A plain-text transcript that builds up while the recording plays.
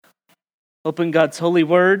Open God's holy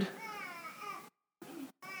word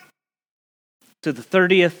to the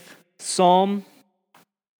 30th Psalm.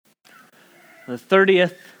 The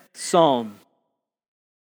 30th Psalm.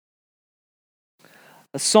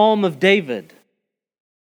 A Psalm of David.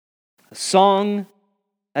 A song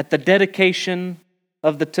at the dedication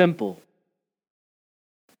of the temple.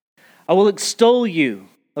 I will extol you,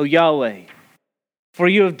 O Yahweh, for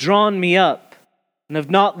you have drawn me up and have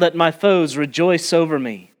not let my foes rejoice over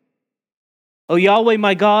me. O Yahweh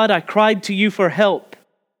my God, I cried to you for help,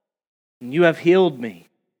 and you have healed me.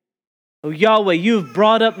 O Yahweh, you have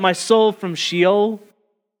brought up my soul from Sheol.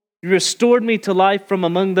 You restored me to life from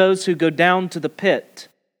among those who go down to the pit.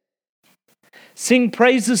 Sing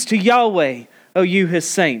praises to Yahweh, O you his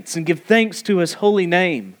saints, and give thanks to his holy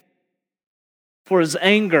name. For his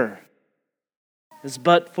anger is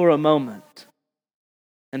but for a moment,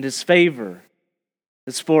 and his favor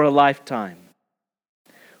is for a lifetime.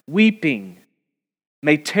 Weeping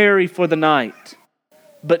may tarry for the night,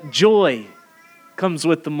 but joy comes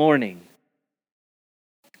with the morning.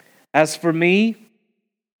 As for me,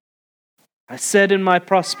 I said in my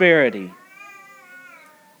prosperity,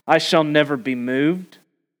 I shall never be moved.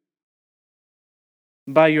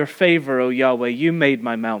 By your favor, O Yahweh, you made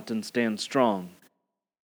my mountain stand strong.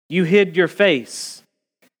 You hid your face.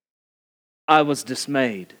 I was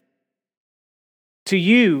dismayed. To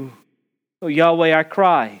you, O Yahweh, I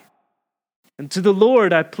cry, and to the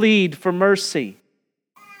Lord I plead for mercy.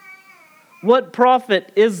 What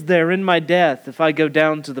profit is there in my death if I go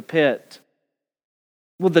down to the pit?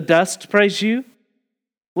 Will the dust praise you?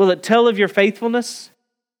 Will it tell of your faithfulness?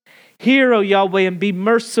 Hear, O Yahweh, and be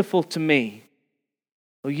merciful to me.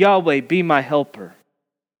 O Yahweh, be my helper.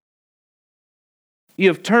 You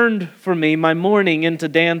have turned for me my mourning into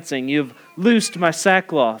dancing. You have loosed my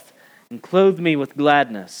sackcloth and clothed me with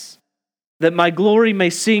gladness, that my glory may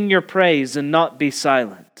sing your praise and not be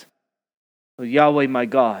silent. O Yahweh my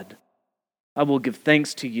God, I will give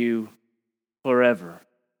thanks to you forever.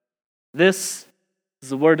 This is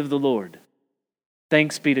the word of the Lord.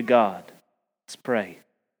 Thanks be to God. Let's pray.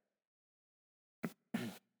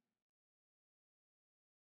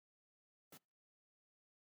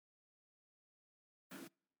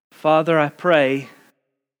 Father, I pray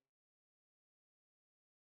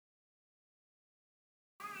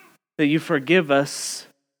that you forgive us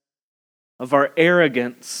of our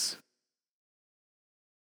arrogance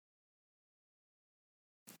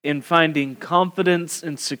in finding confidence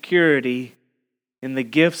and security in the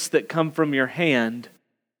gifts that come from your hand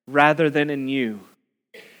rather than in you.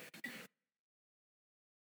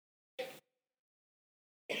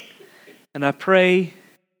 And I pray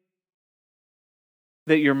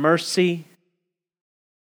that your mercy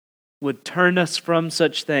would turn us from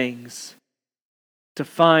such things to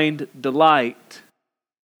find delight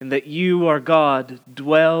in that you, our God,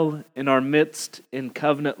 dwell in our midst in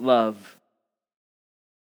covenant love.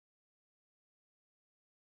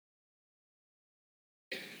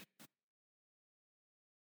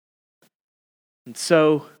 And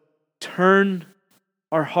so, turn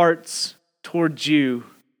our hearts towards you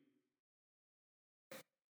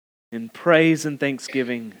in praise and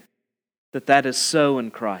thanksgiving that is so in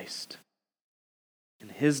Christ. In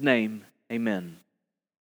his name, amen.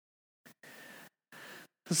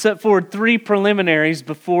 Let's set forward 3 preliminaries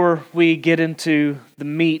before we get into the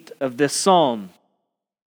meat of this psalm.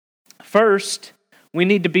 First, we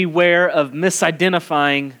need to beware of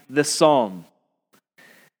misidentifying this psalm.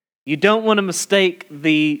 You don't want to mistake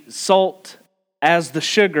the salt as the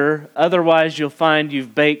sugar, otherwise you'll find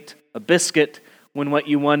you've baked a biscuit when what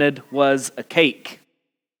you wanted was a cake.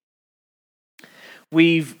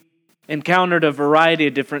 We've encountered a variety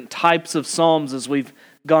of different types of psalms as we've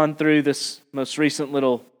gone through this most recent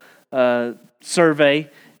little survey,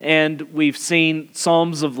 and we've seen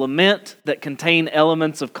psalms of lament that contain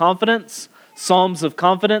elements of confidence, psalms of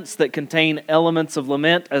confidence that contain elements of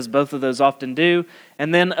lament, as both of those often do,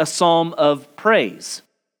 and then a psalm of praise.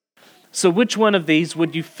 So which one of these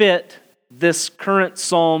would you fit this current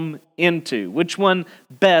psalm into? Which one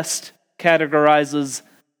best categorizes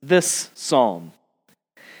this psalm?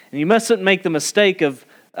 And you mustn't make the mistake of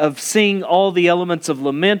seeing all the elements of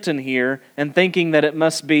lament in here and thinking that it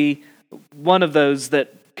must be one of those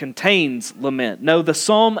that contains lament. No, the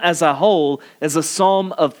psalm as a whole is a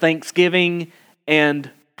psalm of thanksgiving and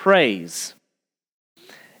praise.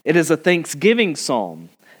 It is a thanksgiving psalm.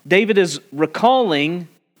 David is recalling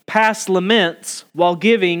past laments while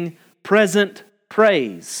giving present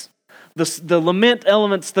praise. The lament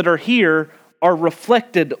elements that are here are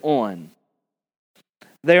reflected on.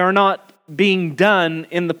 They are not being done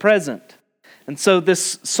in the present. And so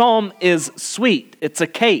this psalm is sweet. It's a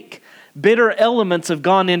cake. Bitter elements have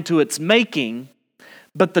gone into its making,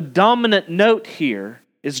 but the dominant note here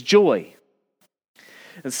is joy.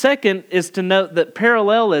 And second is to note that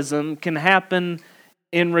parallelism can happen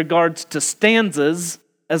in regards to stanzas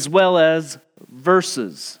as well as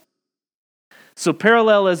verses. So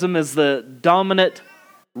parallelism is the dominant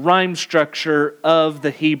rhyme structure of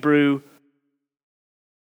the Hebrew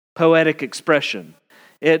poetic expression.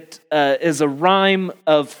 It is a rhyme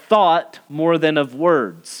of thought more than of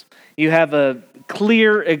words. You have a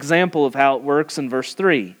clear example of how it works in verse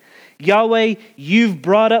 3. Yahweh, you've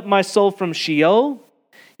brought up my soul from Sheol.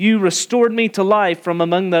 You restored me to life from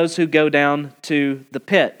among those who go down to the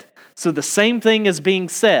pit. So the same thing is being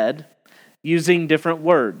said using different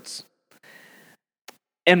words.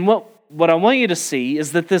 And what I want you to see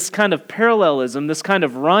is that this kind of parallelism, this kind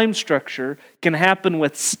of rhyme structure can happen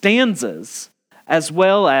with stanzas as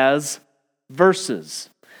well as verses.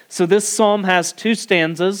 So this psalm has 2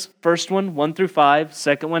 stanzas, first one, 1 through 5,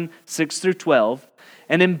 second one, 6 through 12.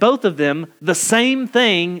 And in both of them, the same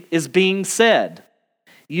thing is being said,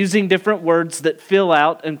 using different words that fill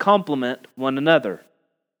out and complement one another.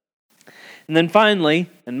 And then finally,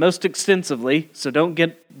 and most extensively, so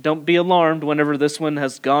don't be alarmed whenever this one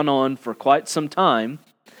has gone on for quite some time,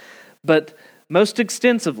 but most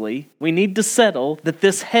extensively, we need to settle that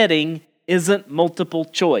this heading isn't multiple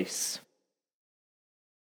choice.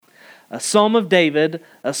 A Psalm of David,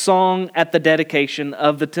 a song at the dedication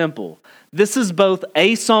of the temple. This is both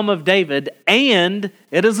a Psalm of David and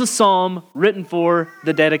it is a psalm written for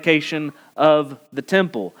the dedication of the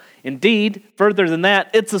temple. Indeed, further than that,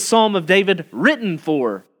 it's a Psalm of David written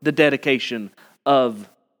for the dedication of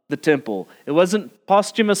the temple. It wasn't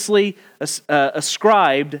posthumously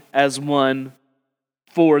ascribed as one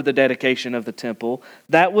for the dedication of the temple.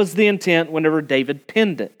 That was the intent whenever David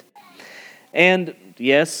penned it. And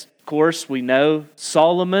yes, of course, we know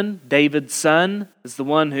Solomon, David's son, is the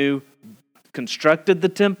one who constructed the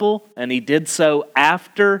temple, and he did so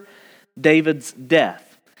after David's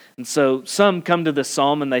death. And so some come to this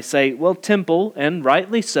psalm and they say, well, temple, and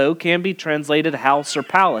rightly so, can be translated house or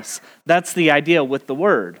palace. That's the idea with the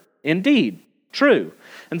word. Indeed, true.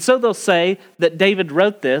 And so they'll say that David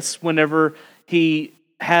wrote this whenever he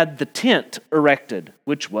had the tent erected,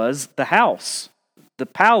 which was the house, the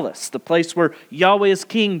palace, the place where Yahweh as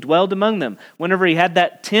king dwelled among them. Whenever he had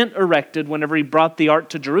that tent erected, whenever he brought the ark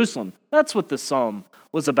to Jerusalem. That's what this psalm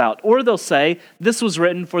was about. Or they'll say this was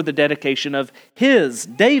written for the dedication of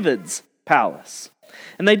David's palace.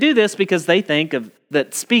 And they do this because they think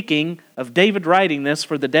that speaking of David writing this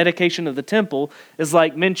for the dedication of the temple is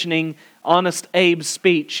like mentioning Honest Abe's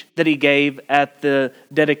speech that he gave at the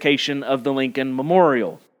dedication of the Lincoln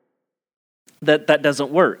Memorial. That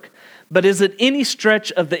doesn't work. But is it any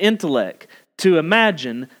stretch of the intellect to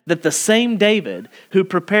imagine that the same David who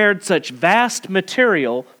prepared such vast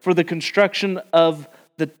material for the construction of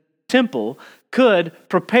the temple could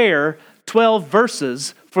prepare 12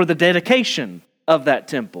 verses for the dedication of that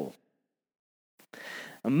temple?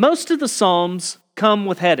 Most of the Psalms come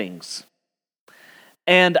with headings.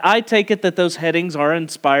 And I take it that those headings are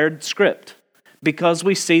inspired script, because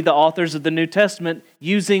we see the authors of the New Testament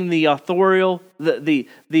using the authorial, whenever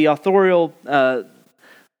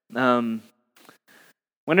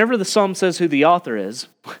the psalm says who the author is,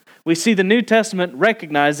 we see the New Testament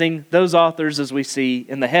recognizing those authors as we see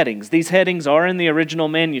in the headings. These headings are in the original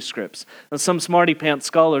manuscripts. Now, some smarty-pants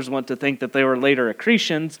scholars want to think that they were later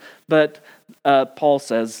accretions, but Paul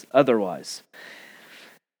says otherwise.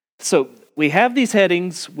 So we have these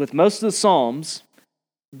headings with most of the Psalms,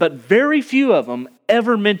 but very few of them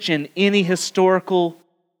ever mention any historical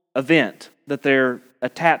event that they're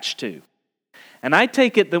attached to. And I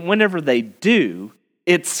take it that whenever they do,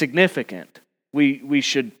 it's significant. We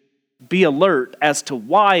should be alert as to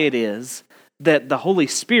why it is that the Holy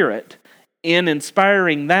Spirit, in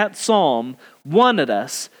inspiring that psalm, wanted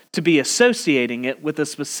us to be associating it with a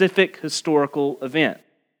specific historical event.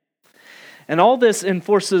 And all this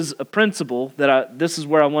enforces a principle that this is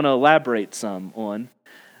where I want to elaborate some on.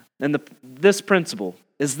 And this principle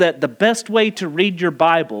is that the best way to read your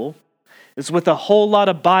Bible is with a whole lot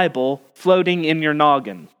of Bible floating in your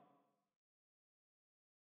noggin.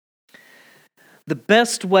 The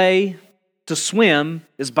best way to swim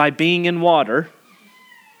is by being in water.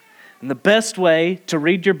 And the best way to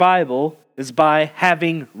read your Bible is by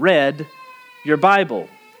having read your Bible.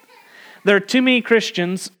 There are too many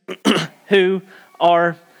Christians who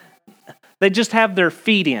they just have their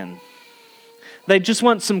feet in. They just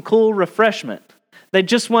want some cool refreshment. They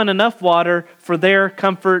just want enough water for their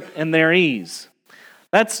comfort and their ease.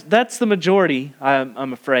 That's the majority,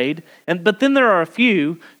 I'm afraid. But then there are a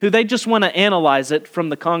few who they just want to analyze it from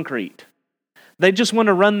the concrete. They just want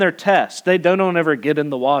to run their test. They don't ever get in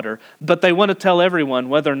the water, but they want to tell everyone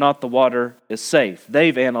whether or not the water is safe.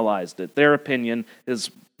 They've analyzed it. Their opinion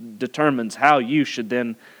determines how you should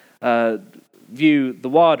then view the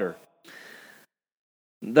water.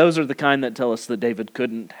 Those are the kind that tell us that David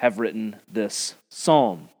couldn't have written this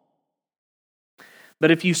psalm. But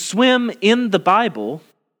if you swim in the Bible,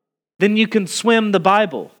 then you can swim the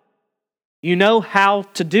Bible. You know how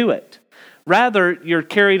to do it. Rather, you're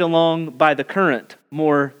carried along by the current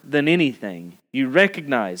more than anything. You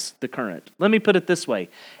recognize the current. Let me put it this way.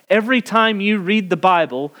 Every time you read the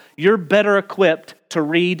Bible, you're better equipped to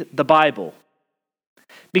read the Bible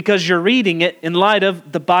because you're reading it in light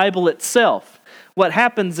of the Bible itself. What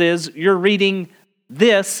happens is you're reading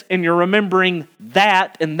this and you're remembering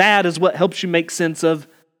that, and that is what helps you make sense of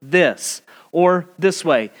this. Or this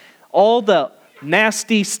way, all the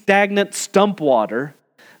nasty, stagnant stump water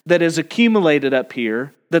that is accumulated up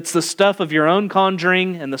here, that's the stuff of your own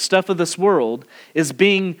conjuring and the stuff of this world, is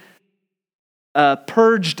being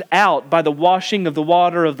purged out by the washing of the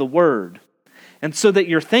water of the Word. And so that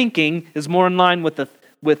your thinking is more in line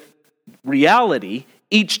with reality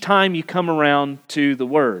each time you come around to the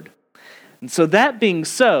Word. And so that being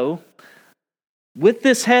so, with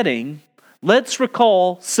this heading, let's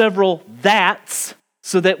recall several that's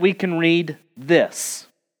so that we can read this.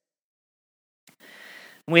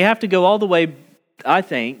 We have to go all the way, I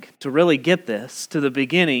think, to really get this, to the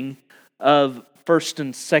beginning of 1st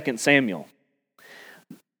and 2nd Samuel.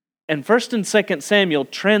 And 1st and 2nd Samuel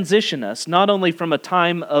transition us not only from a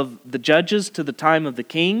time of the judges to the time of the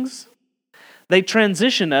kings, they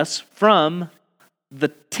transition us from the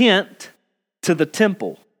tent to the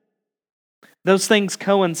temple. Those things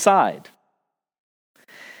coincide.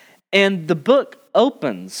 And the book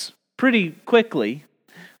opens pretty quickly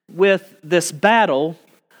with this battle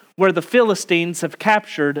where the Philistines have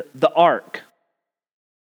captured the ark.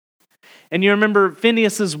 And you remember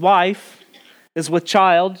Phinehas' wife is with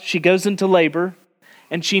child. She goes into labor,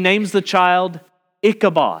 and she names the child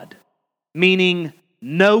Ichabod, meaning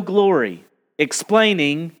no glory,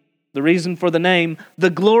 explaining the reason for the name, the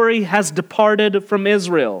glory has departed from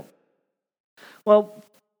Israel. Well,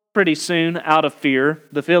 pretty soon, out of fear,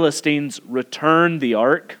 the Philistines return the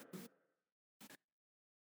ark.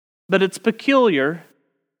 But it's peculiar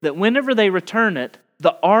that whenever they return it,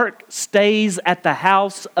 the ark stays at the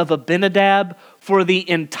house of Abinadab for the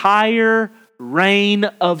entire reign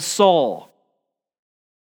of Saul.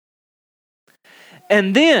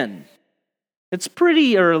 And then, it's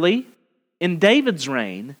pretty early in David's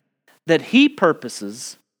reign that he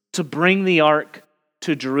purposes to bring the ark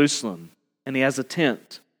to Jerusalem, and he has a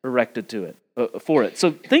tent erected for it.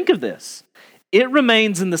 So think of this. It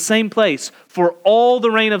remains in the same place for all the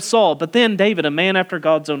reign of Saul. But then David, a man after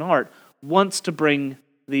God's own heart, wants to bring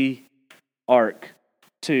the ark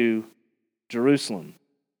to Jerusalem.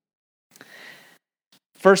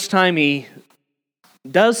 First time he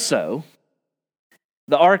does so,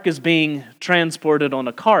 the ark is being transported on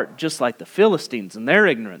a cart, just like the Philistines in their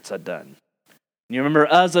ignorance had done. You remember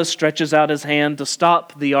Uzzah stretches out his hand to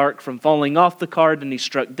stop the ark from falling off the cart, and he's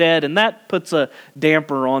struck dead, and that puts a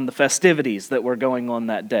damper on the festivities that were going on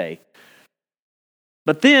that day.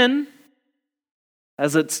 But then,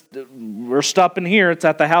 we're stopping here, it's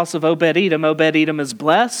at the house of Obed-Edom. Obed-Edom is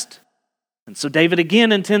blessed, and so David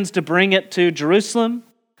again intends to bring it to Jerusalem.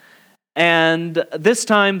 And this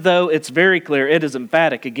time, though, it's very clear, it is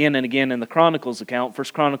emphatic again and again in the Chronicles account, 1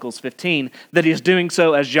 Chronicles 15, that he is doing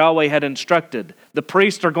so as Yahweh had instructed. The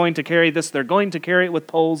priests are going to carry this, they're going to carry it with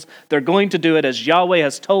poles, they're going to do it as Yahweh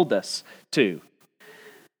has told us to.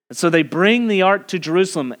 And so they bring the ark to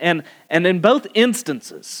Jerusalem, and in both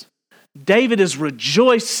instances, David is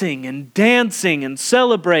rejoicing and dancing and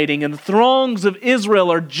celebrating, and the throngs of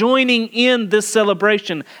Israel are joining in this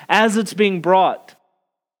celebration as it's being brought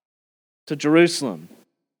to Jerusalem.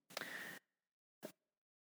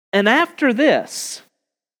 And after this,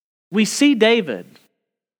 we see David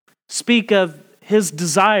speak of his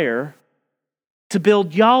desire to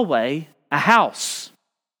build Yahweh a house.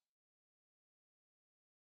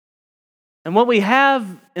 And what we have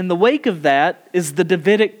in the wake of that is the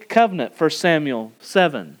Davidic covenant, 1 Samuel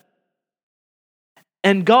 7.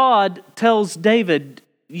 And God tells David,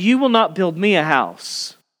 you will not build me a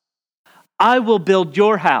house. I will build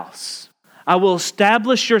your house. I will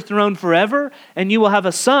establish your throne forever, and you will have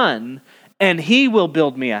a son, and he will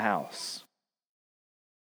build me a house.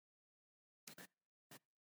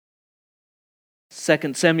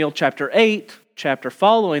 2 Samuel chapter 8, chapter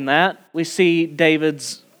following that, we see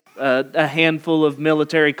David's a handful of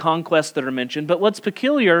military conquests that are mentioned. But what's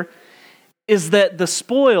peculiar is that the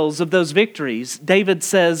spoils of those victories, David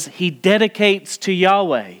says he dedicates to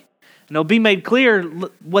Yahweh. And it'll be made clear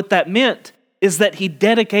what that meant is that he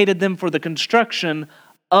dedicated them for the construction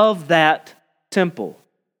of that temple.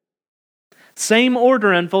 Same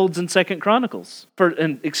order unfolds in 1 Chronicles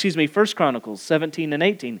 17 and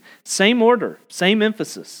 18. Same order, same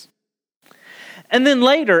emphasis. And then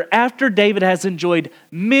later, after David has enjoyed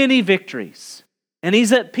many victories and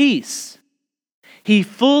he's at peace, he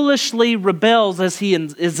foolishly rebels as he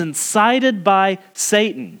is incited by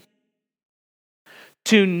Satan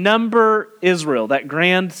to number Israel, that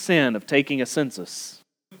grand sin of taking a census.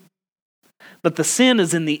 But the sin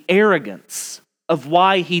is in the arrogance of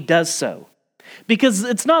why he does so. Because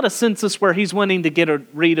it's not a census where he's wanting to get a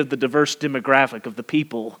read of the diverse demographic of the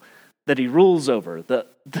people that he rules over. The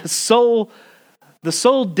sole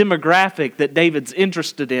demographic that David's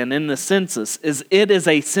interested in the census is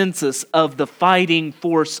a census of the fighting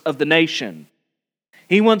force of the nation.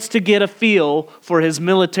 He wants to get a feel for his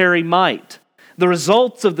military might. The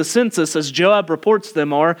results of the census, as Joab reports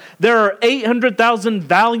them, are there are 800,000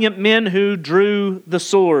 valiant men who drew the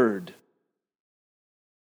sword.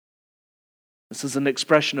 This is an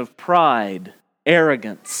expression of pride,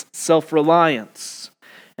 arrogance, self-reliance.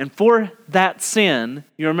 And for that sin,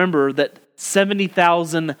 you remember that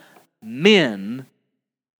 70,000 men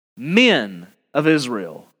of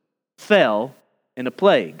Israel fell in a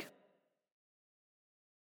plague.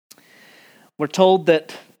 We're told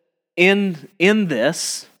that in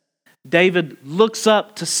this, David looks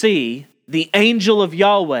up to see the angel of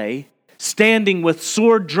Yahweh standing with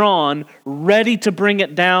sword drawn, ready to bring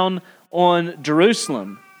it down on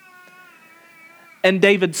Jerusalem. And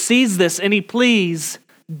David sees this and he pleads,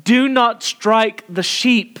 "Do not strike the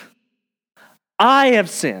sheep. I have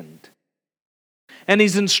sinned." And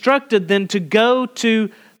he's instructed then to go to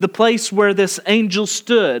the place where this angel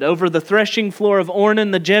stood over the threshing floor of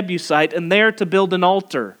Ornan the Jebusite, and there to build an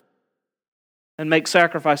altar and make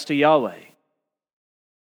sacrifice to Yahweh.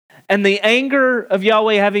 And the anger of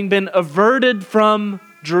Yahweh having been averted from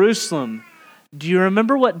Jerusalem, do you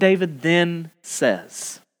remember what David then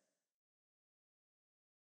says?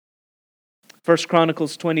 1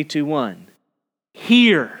 Chronicles 22:1.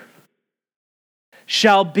 Here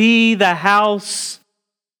shall be the house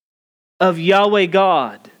of Yahweh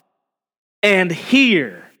God, and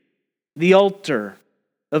here the altar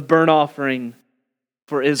of burnt offering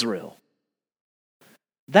for Israel.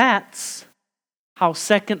 That's how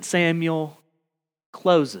 2 Samuel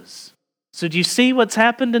closes. So do you see what's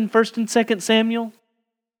happened in 1 and 2 Samuel?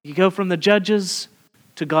 You go from the judges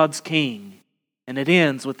to God's king, and it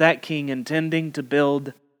ends with that king intending to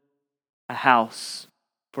build a house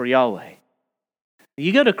for Yahweh.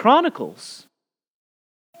 You go to Chronicles,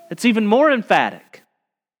 it's even more emphatic,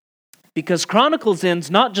 because Chronicles ends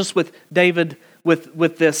not just with David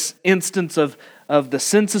with this instance of the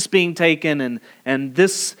census being taken and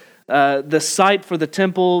this the site for the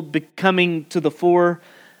temple becoming to the fore.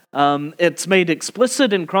 It's made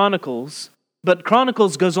explicit in Chronicles, but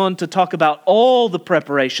Chronicles goes on to talk about all the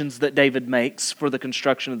preparations that David makes for the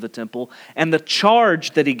construction of the temple and the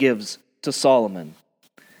charge that he gives to Solomon.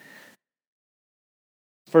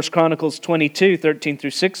 1 Chronicles 22:13 through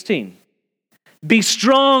 16. Be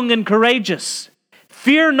strong and courageous.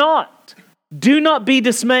 Fear not. Do not be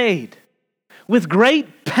dismayed. With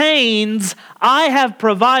great pains I have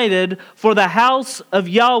provided for the house of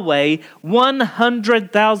Yahweh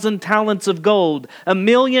 100,000 talents of gold,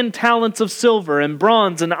 1,000,000 talents of silver and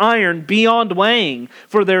bronze and iron beyond weighing,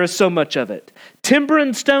 for there is so much of it. Timber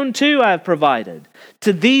and stone too I have provided.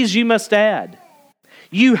 To these you must add.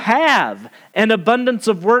 You have an abundance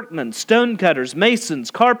of workmen, stone cutters,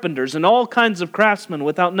 masons, carpenters, and all kinds of craftsmen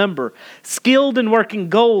without number, skilled in working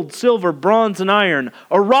gold, silver, bronze, and iron.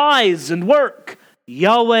 Arise and work.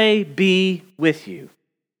 Yahweh be with you.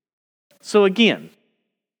 So again,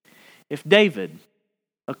 if David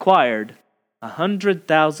acquired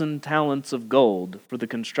 100,000 talents of gold for the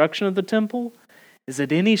construction of the temple, is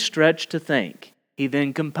it any stretch to think he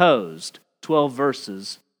then composed 12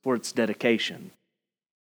 verses for its dedication?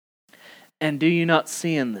 And do you not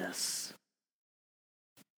see in this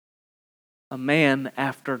a man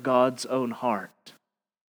after God's own heart?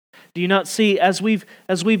 Do you not see, as we've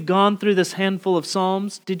gone through this handful of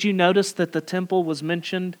Psalms, did you notice that the temple was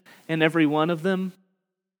mentioned in every one of them?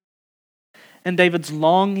 And David's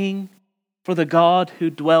longing for the God who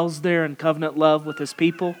dwells there in covenant love with his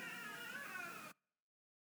people?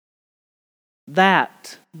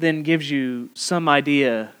 That then gives you some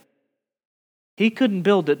idea. He couldn't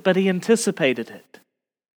build it, but he anticipated it.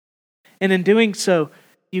 And in doing so,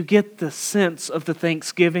 you get the sense of the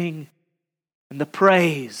thanksgiving and the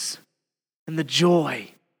praise and the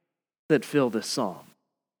joy that fill this psalm.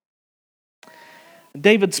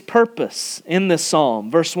 David's purpose in this psalm,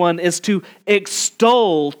 verse 1, is to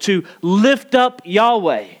extol, to lift up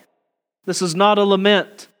Yahweh. This is not a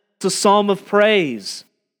lament, it's a psalm of praise.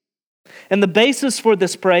 And the basis for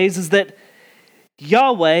this praise is that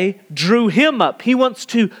Yahweh drew him up. He wants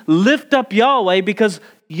to lift up Yahweh because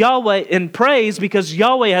Yahweh in praise because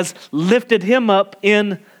Yahweh has lifted him up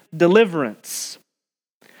in deliverance.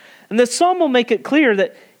 And this psalm will make it clear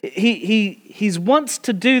that he wants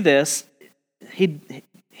to do this. He's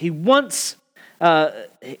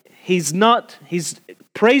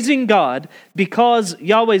praising God because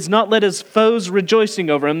Yahweh's not let his foes rejoicing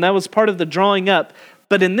over him. That was part of the drawing up.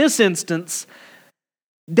 But in this instance,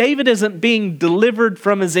 David isn't being delivered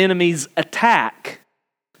from his enemy's attack,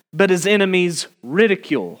 but his enemy's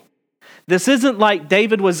ridicule. This isn't like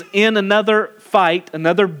David was in another fight,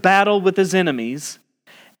 another battle with his enemies,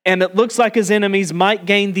 and it looks like his enemies might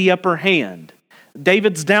gain the upper hand.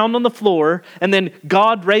 David's down on the floor, and then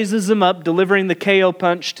God raises him up, delivering the KO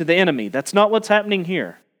punch to the enemy. That's not what's happening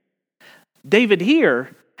here. David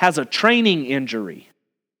here has a training injury.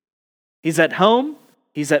 He's at home,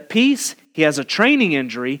 he's at peace, he has a training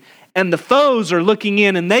injury, and the foes are looking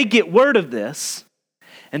in and they get word of this.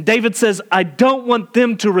 And David says, I don't want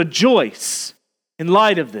them to rejoice in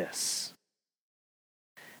light of this.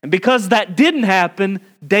 And because that didn't happen,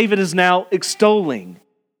 David is now extolling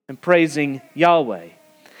and praising Yahweh.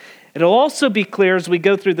 It'll also be clear as we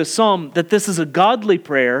go through the psalm that this is a godly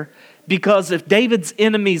prayer because if David's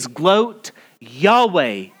enemies gloat,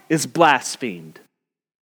 Yahweh is blasphemed.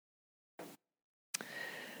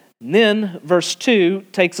 And then verse 2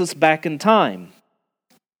 takes us back in time.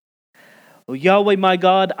 O Yahweh my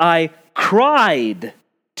God, I cried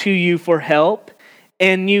to you for help,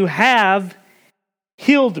 and you have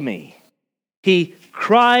healed me. He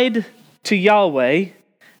cried to Yahweh,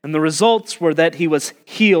 and the results were that he was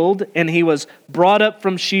healed, and he was brought up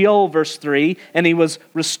from Sheol, verse 3, and he was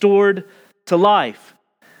restored to life.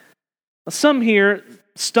 Some here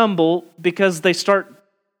stumble because they start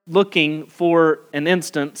looking for an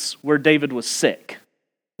instance where David was sick.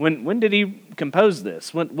 When did he compose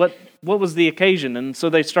this? What was the occasion? And so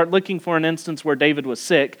they start looking for an instance where David was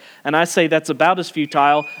sick, and I say that's about as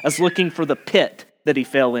futile as looking for the pit that he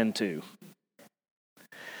fell into.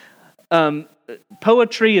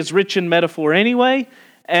 Poetry is rich in metaphor anyway,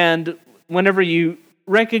 and whenever you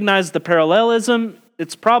recognize the parallelism,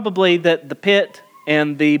 it's probably that the pit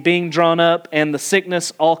and the being drawn up and the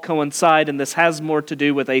sickness all coincide, and this has more to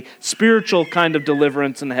do with a spiritual kind of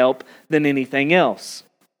deliverance and help than anything else.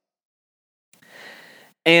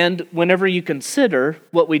 And whenever you consider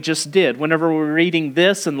what we just did, whenever we're reading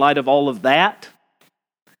this in light of all of that,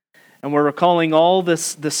 and we're recalling all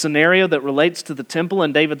this scenario that relates to the temple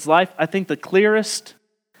in David's life, I think the clearest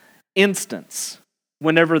instance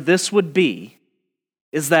whenever this would be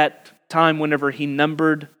is that time whenever he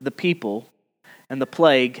numbered the people and the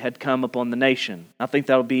plague had come upon the nation. I think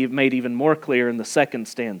that will be made even more clear in the second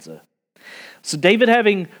stanza. So David,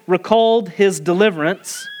 having recalled his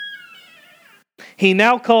deliverance, he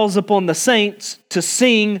now calls upon the saints to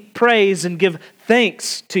sing praise and give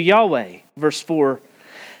thanks to Yahweh. Verse 4,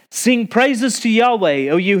 sing praises to Yahweh,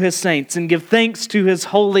 O you his saints, and give thanks to his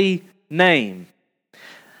holy name.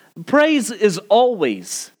 Praise is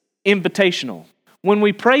always invitational. When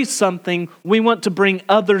we praise something, we want to bring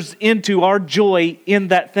others into our joy in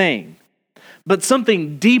that thing. But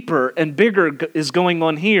something deeper and bigger is going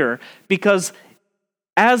on here, because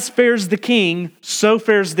as fares the king, so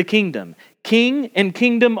fares the kingdom. King and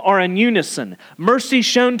kingdom are in unison. Mercy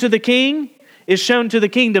shown to the king is shown to the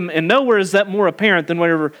kingdom, and nowhere is that more apparent than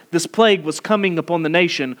whenever this plague was coming upon the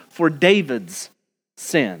nation for David's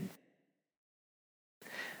sin.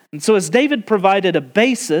 And so as David provided a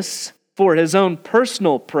basis for his own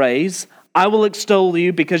personal praise, I will extol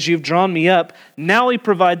you because you've drawn me up. Now he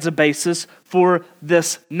provides a basis for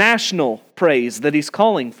this national praise that he's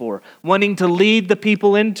calling for, wanting to lead the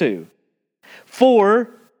people into. For,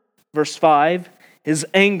 verse 5, his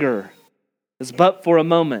anger is but for a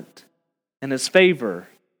moment, and his favor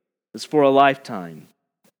is for a lifetime.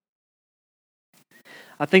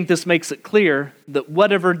 I think this makes it clear that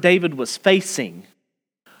whatever David was facing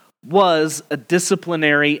was a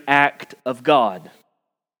disciplinary act of God.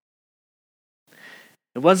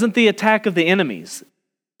 It wasn't the attack of the enemies,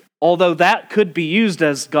 although that could be used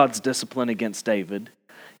as God's discipline against David.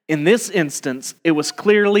 In this instance, it was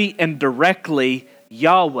clearly and directly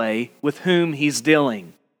Yahweh with whom he's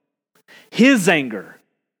dealing. His anger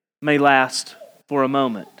may last for a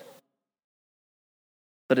moment,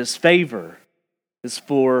 but his favor is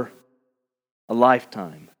for a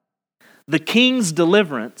lifetime. The king's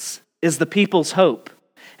deliverance is the people's hope,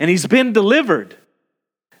 and he's been delivered.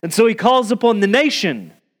 And so he calls upon the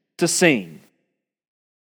nation to sing.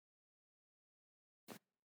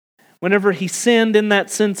 Whenever he sinned in that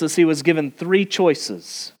census, he was given 3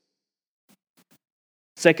 choices.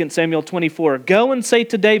 2 Samuel 24, "Go and say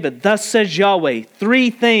to David, thus says Yahweh, 3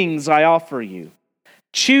 things I offer you.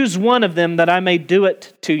 Choose one of them that I may do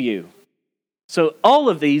it to you." So all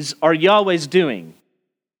of these are Yahweh's doing.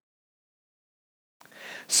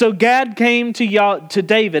 So Gad came to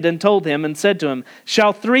David and told him and said to him,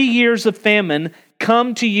 "Shall 3 years of famine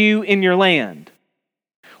come to you in your land?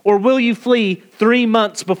 Or will you flee 3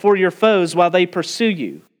 months before your foes while they pursue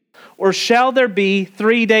you? Or shall there be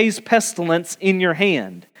 3 days pestilence in your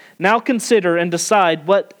hand? Now consider and decide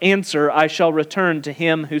what answer I shall return to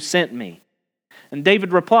him who sent me." And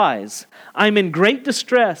David replies, "I am in great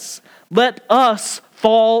distress. Let us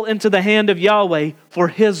fall into the hand of Yahweh, for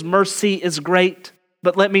his mercy is great.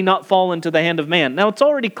 But let me not fall into the hand of man." Now it's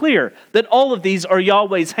already clear that all of these are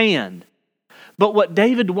Yahweh's hand. But what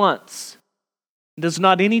David wants, does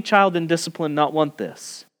not any child in discipline not want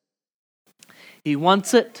this? He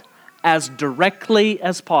wants it as directly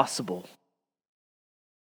as possible.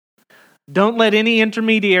 Don't let any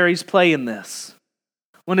intermediaries play in this.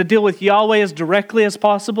 Want to deal with Yahweh as directly as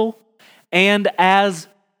possible, and as,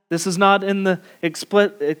 this is not in the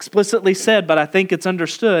explicitly said, but I think it's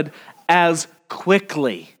understood, as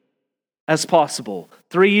quickly as possible.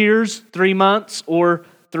 3 years, 3 months, or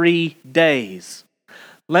 3 days.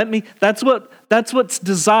 That's what's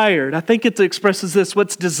desired. I think it expresses this.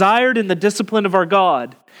 What's desired in the discipline of our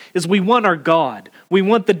God is we want our God. We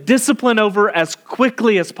want the discipline over as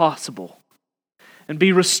quickly as possible and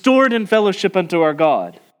be restored in fellowship unto our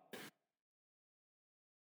God.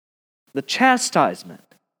 The chastisement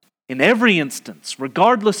in every instance,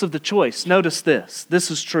 regardless of the choice, notice this. This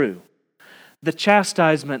is true. The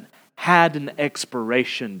chastisement had an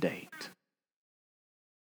expiration date.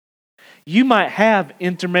 You might have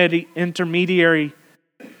intermediary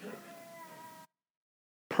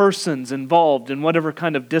persons involved in whatever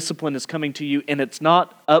kind of discipline is coming to you, and it's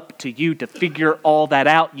not up to you to figure all that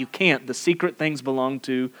out. You can't. The secret things belong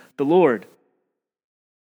to the Lord.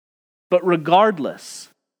 But regardless,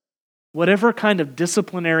 whatever kind of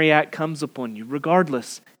disciplinary act comes upon you,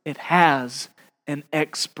 regardless, it has an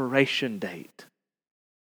expiration date.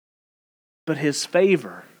 But his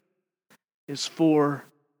favor is for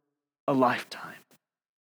a lifetime.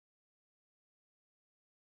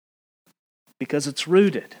 Because it's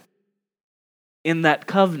rooted in that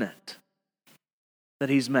covenant that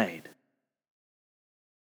he's made.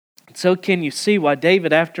 And so can you see why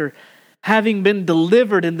David, after having been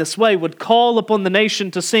delivered in this way, would call upon the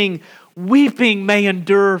nation to sing, "Weeping may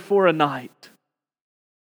endure for a night,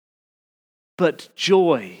 but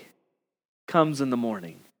joy comes in the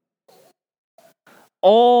morning."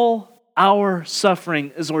 All our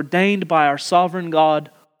suffering is ordained by our sovereign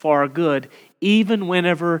God for our good, even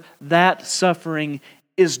whenever that suffering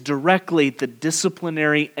is directly the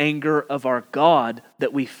disciplinary anger of our God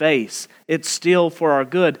that we face. It's still for our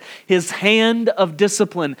good. His hand of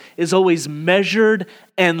discipline is always measured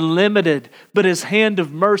and limited, but his hand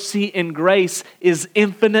of mercy and grace is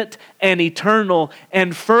infinite and eternal.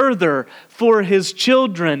 And further, for his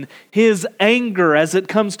children, his anger as it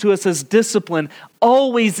comes to us as discipline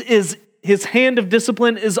always is, his hand of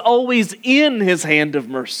discipline is always in his hand of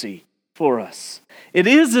mercy for us. It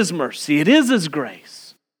is his mercy, it is his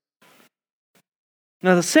grace.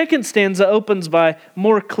 Now, the second stanza opens by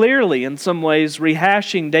more clearly, in some ways,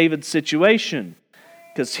 rehashing David's situation.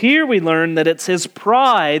 Because here we learn that it's his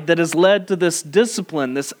pride that has led to this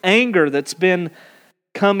discipline, this anger that's been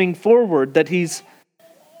coming forward, that he's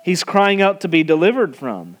crying out to be delivered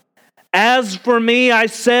from. "As for me, I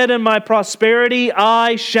said in my prosperity,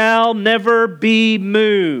 I shall never be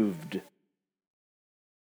moved."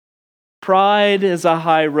 Pride is a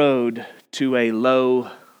high road to a low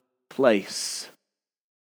place.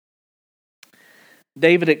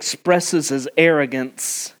 David expresses his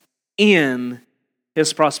arrogance in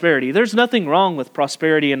his prosperity. There's nothing wrong with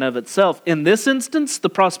prosperity in of itself. In this instance, the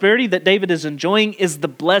prosperity that David is enjoying is the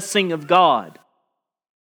blessing of God.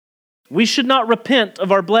 We should not repent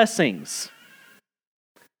of our blessings.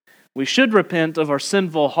 We should repent of our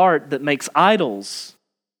sinful heart that makes idols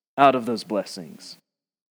out of those blessings.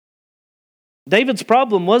 David's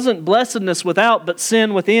problem wasn't blessedness without, but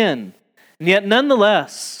sin within. And yet,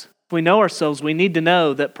 nonetheless, if we know ourselves, we need to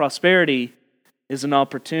know that prosperity is an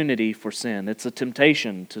opportunity for sin. It's a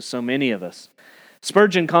temptation to so many of us.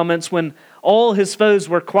 Spurgeon comments, when all his foes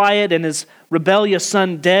were quiet and his rebellious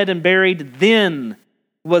son dead and buried, then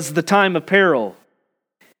was the time of peril.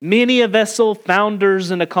 Many a vessel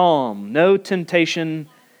founders in a calm. No temptation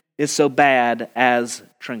is so bad as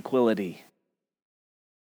tranquility.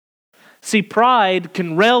 See, pride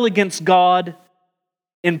can rail against God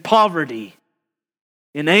in poverty,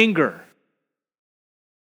 in anger.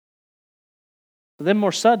 But then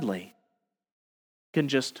more subtly, can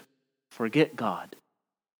just forget God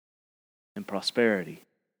in prosperity.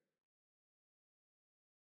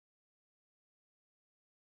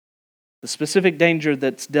 The specific danger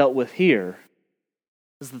that's dealt with here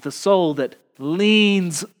is that the soul that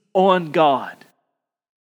leans on God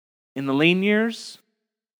in the lean years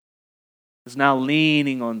is now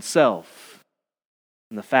leaning on self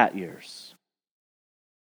in the fat years.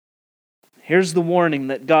 Here's the warning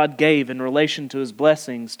that God gave in relation to His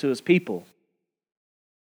blessings to His people.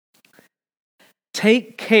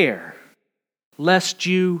 Take care lest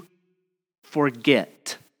you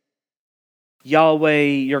forget Yahweh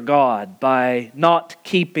your God by not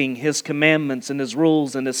keeping His commandments and His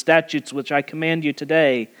rules and His statutes which I command you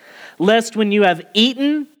today, lest when you have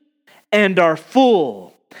eaten and are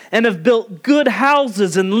full, and have built good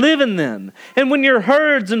houses and live in them, and when your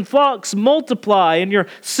herds and flocks multiply, and your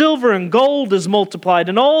silver and gold is multiplied,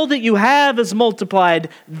 and all that you have is multiplied,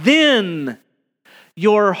 then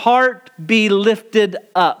your heart be lifted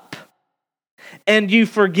up, and you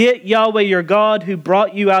forget Yahweh your God, who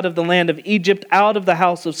brought you out of the land of Egypt, out of the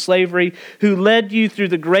house of slavery, who led you through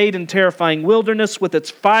the great and terrifying wilderness with its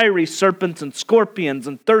fiery serpents and scorpions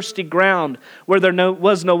and thirsty ground where there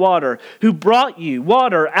was no water, who brought you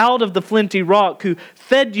water out of the flinty rock, who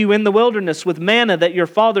fed you in the wilderness with manna that your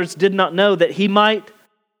fathers did not know, that He might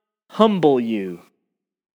humble you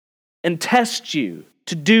and test you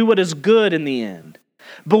to do what is good in the end.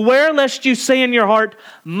 Beware lest you say in your heart,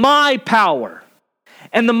 my power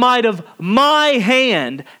and the might of my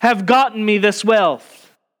hand have gotten me this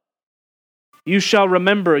wealth. You shall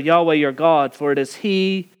remember Yahweh your God, for it is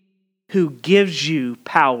He who gives you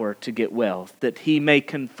power to get wealth, that He may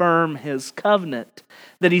confirm His covenant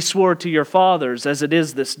that He swore to your fathers, as it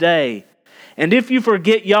is this day. And if you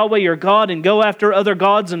forget Yahweh your God and go after other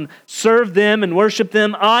gods and serve them and worship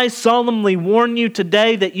them, I solemnly warn you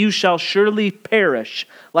today that you shall surely perish,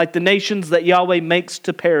 like the nations that Yahweh makes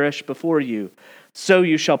to perish before you. So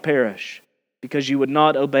you shall perish, because you would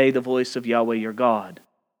not obey the voice of Yahweh your God.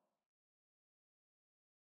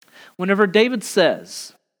 Whenever David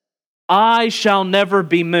says, I shall never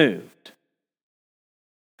be moved,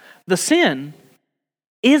 the sin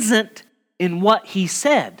isn't in what he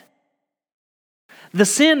said. The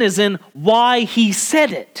sin is in why he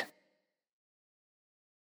said it.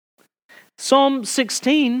 Psalm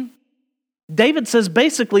 16, David says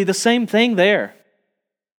basically the same thing there.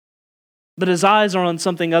 But his eyes are on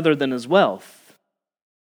something other than his wealth.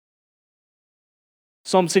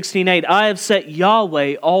 Psalm 16:8, I have set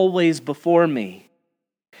Yahweh always before me.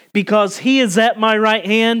 Because He is at my right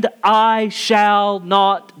hand, I shall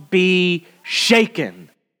not be shaken.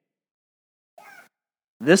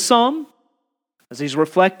 This psalm, as he's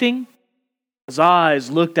reflecting, his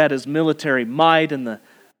eyes looked at his military might and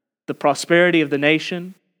the prosperity of the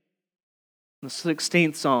nation. In the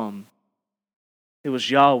 16th psalm, it was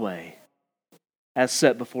Yahweh as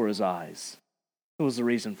set before his eyes. It was the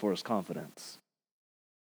reason for his confidence.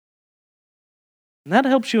 And that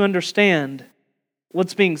helps you understand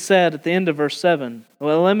what's being said at the end of verse 7.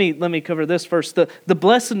 Well, let me cover this first. The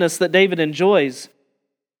blessedness that David enjoys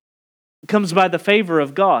comes by the favor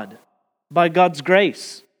of God, by God's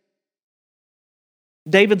grace.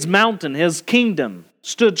 David's mountain, his kingdom,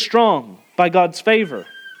 stood strong by God's favor.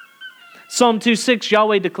 Psalm 2:6,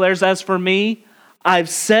 Yahweh declares, as for me, I've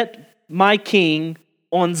set my king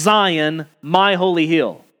on Zion, my holy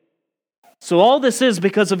hill. So all this is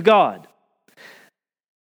because of God.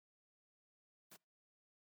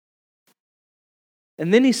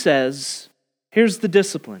 And then he says, here's the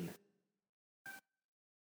discipline.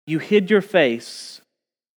 You hid your face.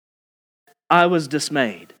 I was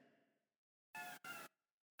dismayed.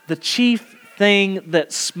 The chief thing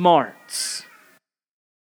that smarts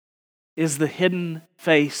is the hidden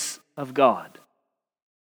face of God.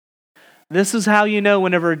 This is how you know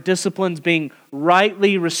whenever discipline's being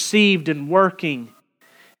rightly received and working,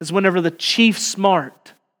 is whenever the chief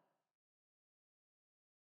smart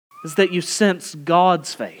is that you sense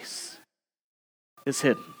God's face is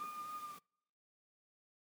hidden.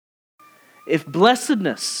 If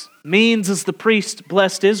blessedness means, as the priest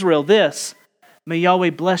blessed Israel, this, may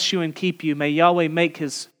Yahweh bless you and keep you. May Yahweh make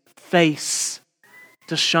His face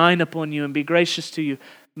to shine upon you and be gracious to you.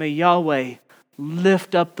 May Yahweh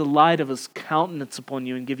lift up the light of His countenance upon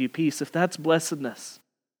you and give you peace, if that's blessedness,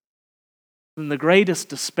 then the greatest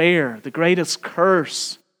despair, the greatest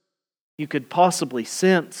curse you could possibly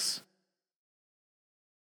sense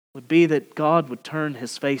would be that God would turn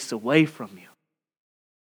His face away from you.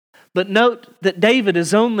 But note that David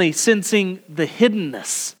is only sensing the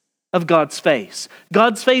hiddenness of God's face.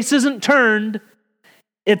 God's face isn't turned,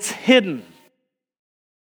 it's hidden.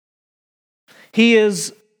 He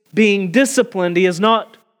is being disciplined, he is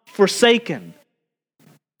not forsaken.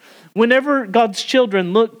 Whenever God's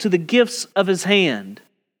children look to the gifts of His hand,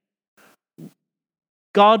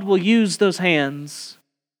 God will use those hands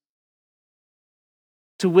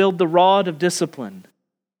to wield the rod of discipline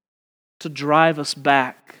to drive us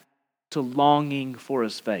back to longing for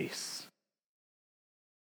His face.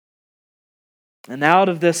 And out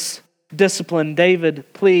of this discipline, David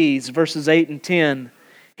pleads, verses 8 and 10.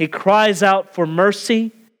 He cries out for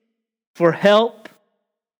mercy, for help.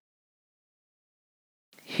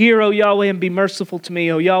 Hear, O Yahweh, and be merciful to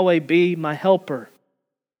me. O Yahweh, be my helper.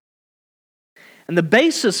 And the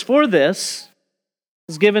basis for this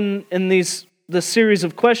is given in this series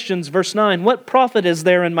of questions. Verse 9, what profit is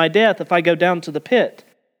there in my death if I go down to the pit?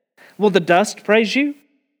 Will the dust praise you?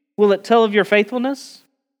 Will it tell of your faithfulness?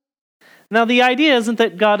 Now the idea isn't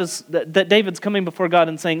that that David's coming before God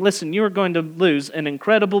and saying, listen, you are going to lose an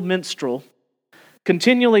incredible minstrel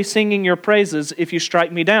continually singing your praises if you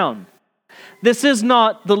strike me down. This is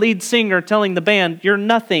not the lead singer telling the band, you're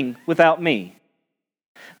nothing without me.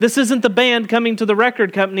 This isn't the band coming to the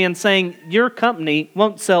record company and saying, your company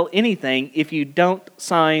won't sell anything if you don't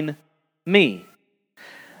sign me.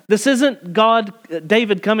 This isn't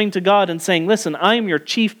David coming to God and saying, listen, I am your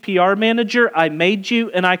chief PR manager, I made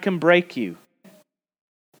you and I can break you.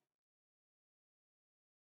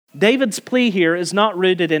 David's plea here is not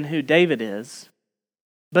rooted in who David is,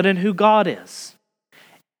 but in who God is.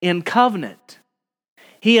 In covenant,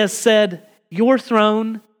 He has said, your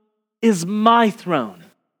throne is my throne.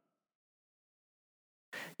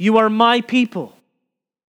 You are my people.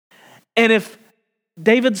 And if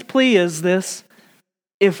David's plea is this,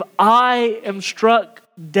 if I am struck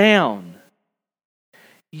down,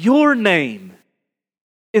 your name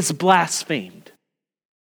is blasphemed.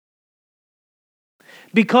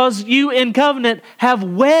 Because you in covenant have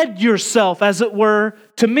wed yourself, as it were,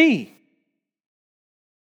 to me.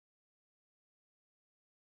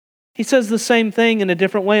 He says the same thing in a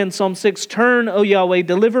different way in Psalm 6. Turn, O Yahweh,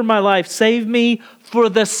 deliver my life, save me for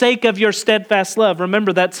the sake of your steadfast love.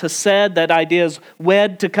 Remember, that's hesed, that idea is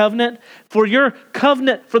wed to covenant. For your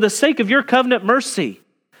covenant, for the sake of your covenant mercy,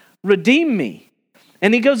 redeem me.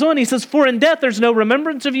 And he goes on, he says, for in death there's no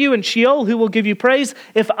remembrance of you, and Sheol who will give you praise.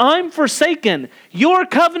 If I'm forsaken, your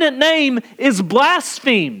covenant name is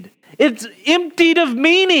blasphemed. It's emptied of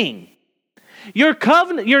meaning. Your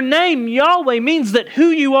covenant, your name, Yahweh, means that who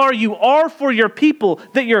you are for your people,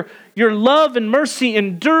 that your love and mercy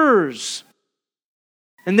endures.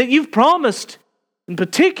 And that you've promised, in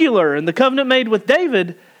particular, in the covenant made with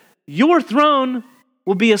David, your throne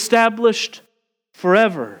will be established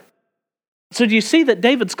forever. So do you see that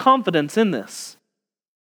David's confidence in this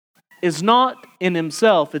is not in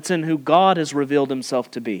himself, it's in who God has revealed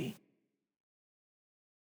Himself to be.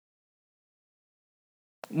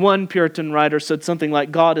 One Puritan writer said something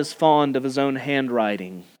like, God is fond of His own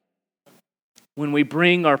handwriting. When we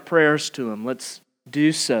bring our prayers to Him, let's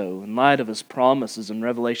do so in light of His promises and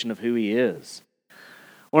revelation of who He is.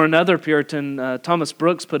 Or another Puritan, Thomas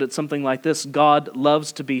Brooks, put it something like this: God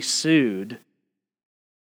loves to be sued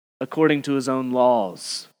according to His own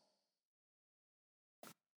laws.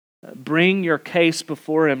 Bring your case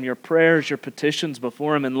before Him, your prayers, your petitions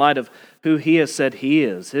before Him in light of who He has said He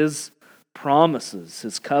is, His promises,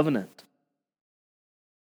 His covenant.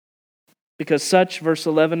 Because such, verse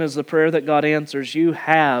 11, is the prayer that God answers. You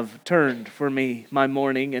have turned for me my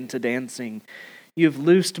mourning into dancing. You've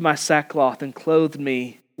loosed my sackcloth and clothed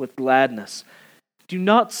me with gladness. Do you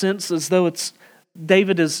not sense as though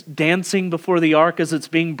David is dancing before the ark as it's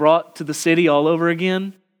being brought to the city all over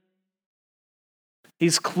again?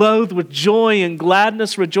 He's clothed with joy and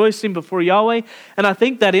gladness, rejoicing before Yahweh. And I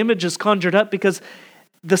think that image is conjured up because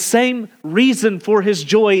the same reason for his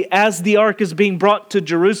joy as the ark is being brought to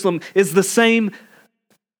Jerusalem is the same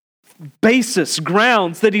basis,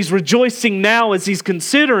 grounds that he's rejoicing now as he's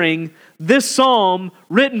considering this psalm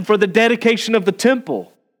written for the dedication of the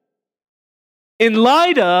temple. In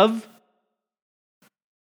light of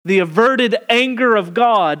the averted anger of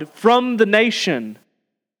God from the nation.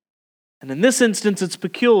 And in this instance, it's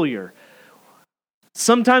peculiar.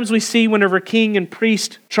 Sometimes we see whenever king and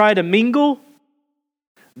priest try to mingle,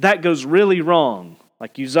 that goes really wrong,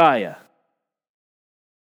 like Uzziah.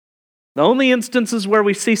 The only instances where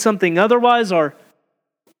we see something otherwise are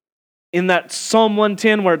in that Psalm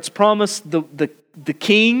 110 where it's promised the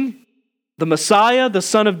king, the Messiah, the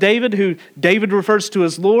son of David, who David refers to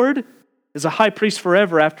as Lord, is a high priest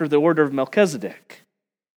forever after the order of Melchizedek.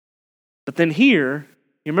 But then here,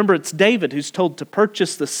 you remember it's David who's told to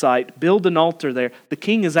purchase the site, build an altar there. The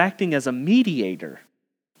king is acting as a mediator.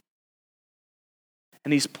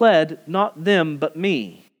 And he's pled, not them, but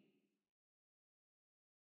me.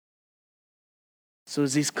 So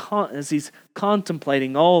as he's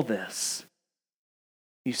contemplating all this,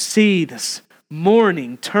 you see this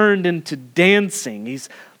mourning turned into dancing. He's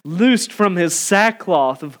loosed from his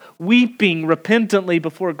sackcloth of weeping repentantly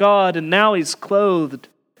before God, and now he's clothed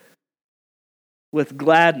with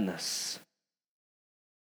gladness.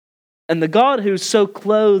 And the God who so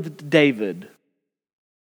clothed David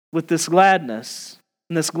with this gladness,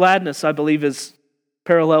 and this gladness, I believe, is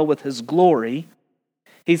parallel with his glory.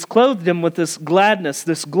 He's clothed him with this gladness,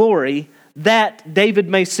 this glory, that David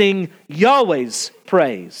may sing Yahweh's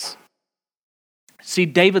praise. See,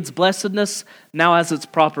 David's blessedness now has its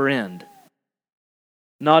proper end.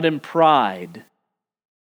 Not in pride,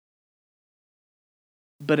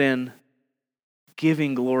 but in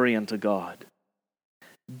giving glory unto God.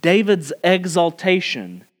 David's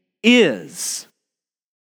exaltation is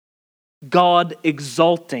God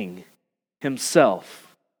exalting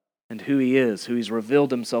himself and who he is, who he's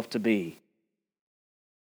revealed himself to be.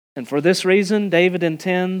 And for this reason, David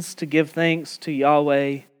intends to give thanks to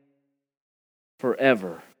Yahweh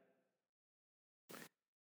forever.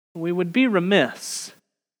 We would be remiss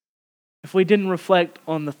if we didn't reflect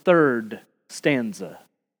on the third stanza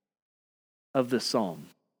of this psalm.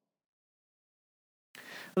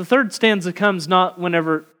 The third stanza comes not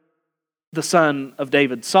whenever the son of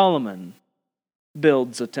David, Solomon,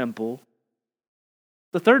 builds a temple.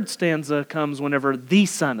 The third stanza comes whenever the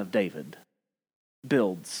son of David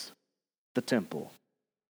builds the temple.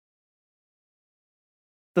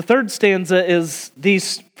 The third stanza is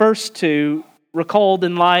these first two recalled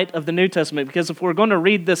in light of the New Testament, because if we're going to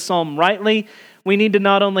read this psalm rightly, we need to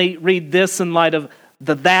not only read this in light of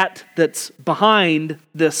the that that's behind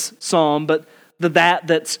this psalm, but the that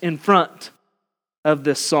that's in front of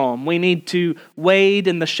this psalm. We need to wade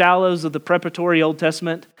in the shallows of the preparatory Old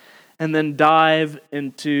Testament and then dive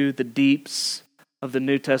into the deeps of the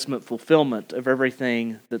New Testament fulfillment of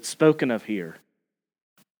everything that's spoken of here.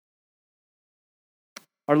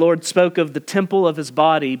 Our Lord spoke of the temple of his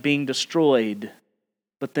body being destroyed,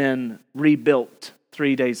 but then rebuilt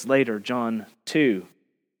 3 days later, John 2.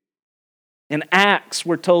 In Acts,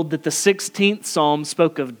 we're told that the 16th Psalm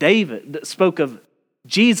spoke of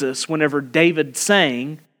Jesus whenever David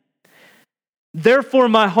sang, "Therefore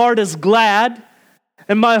my heart is glad,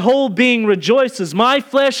 and my whole being rejoices. My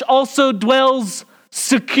flesh also dwells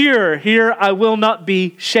secure. Here I will not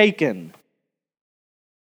be shaken.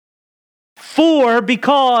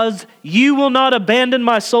 Because you will not abandon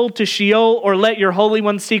my soul to Sheol or let your Holy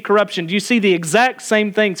One see corruption." Do you see the exact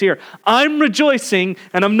same things here? I'm rejoicing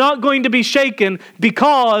and I'm not going to be shaken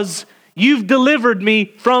because you've delivered me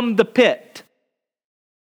from the pit.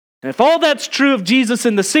 And if all that's true of Jesus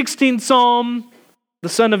in the 16th Psalm, the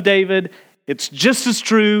son of David, it's just as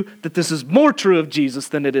true that this is more true of Jesus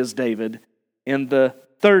than it is David in the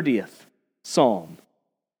 30th Psalm.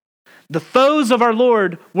 The foes of our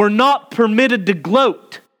Lord were not permitted to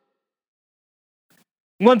gloat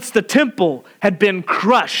once the temple had been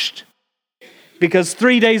crushed, because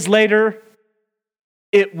 3 days later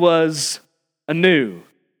it was anew.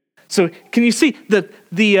 So can you see the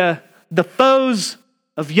foes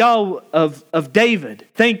of David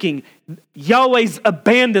thinking Yahweh's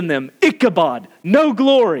abandoned them, Ichabod, no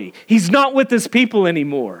glory. He's not with his people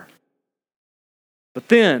anymore. But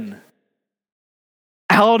then,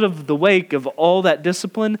 out of the wake of all that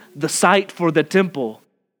discipline, the site for the temple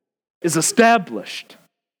is established.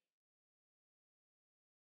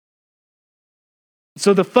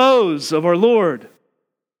 So the foes of our Lord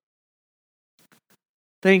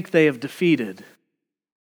think they have defeated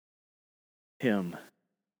him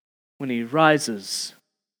when he rises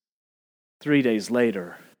 3 days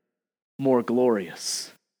later, more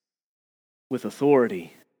glorious, with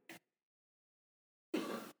authority.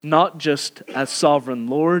 Not just as sovereign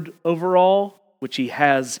Lord over all, which he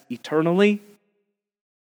has eternally,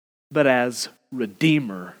 but as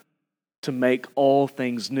Redeemer to make all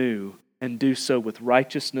things new and do so with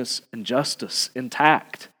righteousness and justice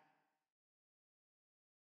intact.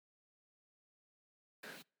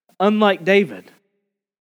 Unlike David,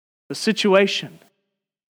 the situation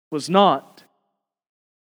was not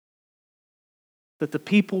that the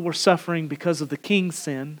people were suffering because of the king's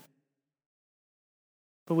sin.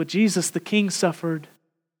 But with Jesus, the King suffered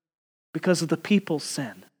because of the people's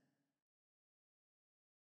sin.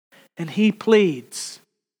 And he pleads,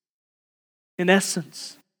 in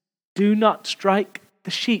essence, do not strike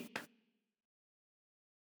the sheep.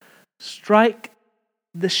 Strike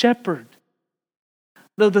the shepherd,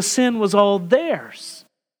 though the sin was all theirs.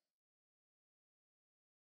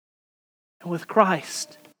 And with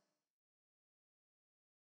Christ,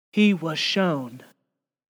 he was shown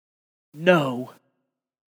no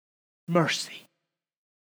mercy.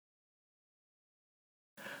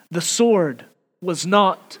 The sword was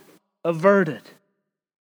not averted.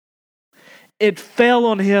 It fell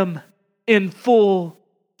on him in full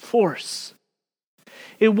force.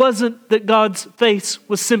 It wasn't that God's face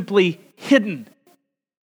was simply hidden,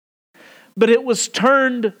 but it was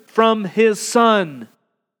turned from his Son.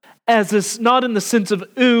 As is not in the sense of,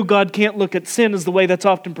 ooh, God can't look at sin as the way that's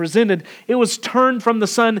often presented. It was turned from the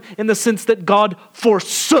Son in the sense that God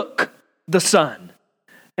forsook the Son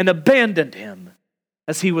and abandoned him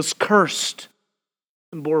as he was cursed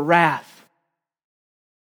and bore wrath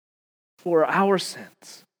for our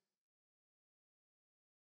sins.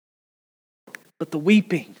 But the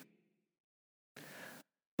weeping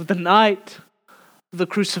of the night of the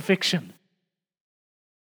crucifixion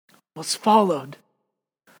was followed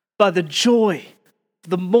by the joy of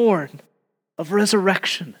the morn of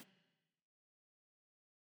resurrection.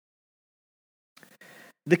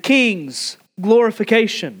 The King's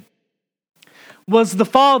glorification was the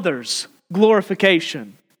Father's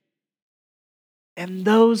glorification, and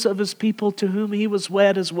those of his people to whom he was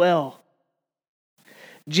wed as well.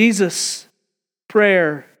 Jesus'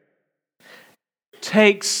 prayer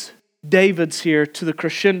takes David's here to the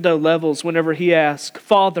crescendo levels whenever he asks,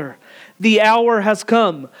 Father, the hour has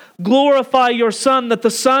come. Glorify your Son, that the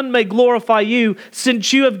Son may glorify you,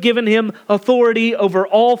 since you have given him authority over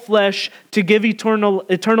all flesh to give eternal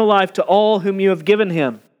life to all whom you have given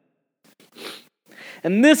him.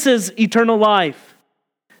 And this is eternal life,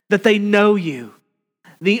 that they know you,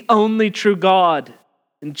 the only true God,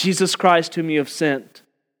 and Jesus Christ whom you have sent.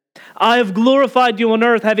 I have glorified you on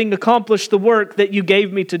earth, having accomplished the work that you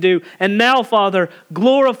gave me to do. And now, Father,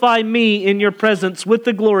 glorify me in your presence with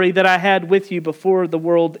the glory that I had with you before the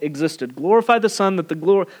world existed. Glorify the Son, that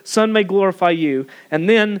the Son may glorify you. And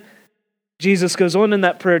then Jesus goes on in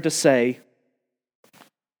that prayer to say,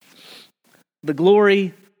 the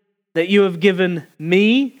glory that you have given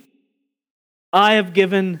me, I have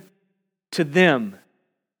given to them,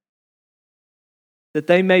 that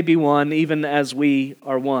they may be one even as we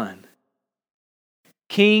are one.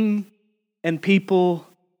 King and people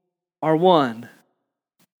are one.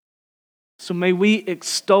 So may we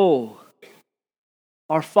extol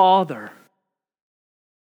our Father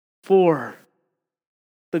for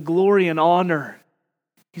the glory and honor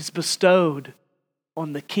He's bestowed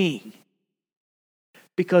on the King,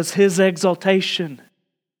 because His exaltation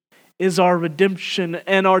is our redemption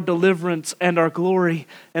and our deliverance and our glory,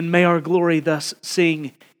 and may our glory thus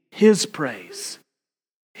sing His praise,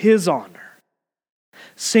 His honor.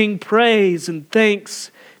 Sing praise and thanks,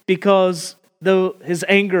 because though His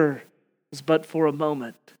anger is but for a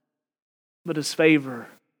moment, but His favor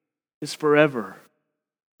is forever.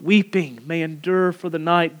 Weeping may endure for the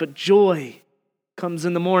night, but joy comes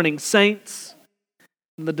in the morning. Saints,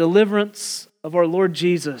 in the deliverance of our Lord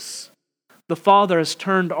Jesus, the Father has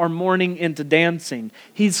turned our mourning into dancing.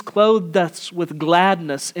 He's clothed us with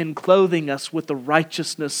gladness in clothing us with the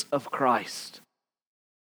righteousness of Christ.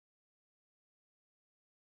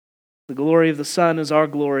 The glory of the Son is our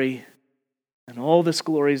glory, and all this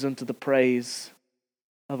glory is unto the praise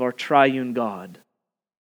of our triune God.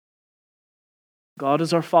 God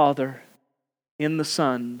is our Father in the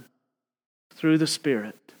Son through the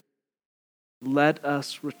Spirit. Let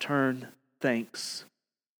us return thanks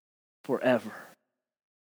forever.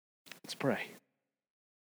 Let's pray.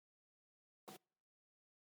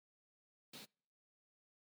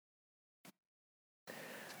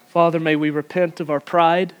 Father, may we repent of our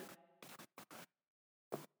pride.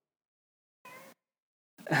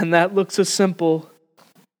 And that looks as simple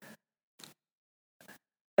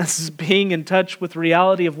as being in touch with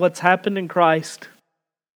reality of what's happened in Christ,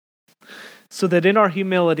 so that in our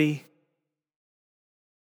humility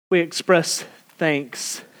we express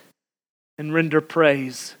thanks and render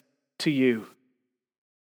praise to you.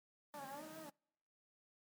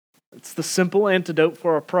 It's the simple antidote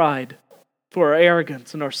for our pride, for our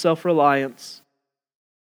arrogance and our self-reliance,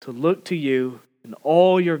 to look to you in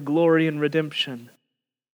all your glory and redemption,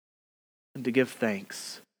 and to give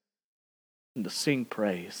thanks and to sing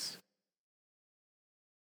praise.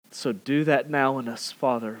 So do that now in us,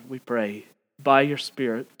 Father, we pray, by your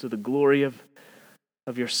Spirit, to the glory of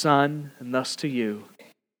of your Son and thus to you.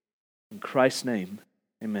 In Christ's name,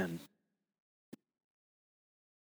 amen.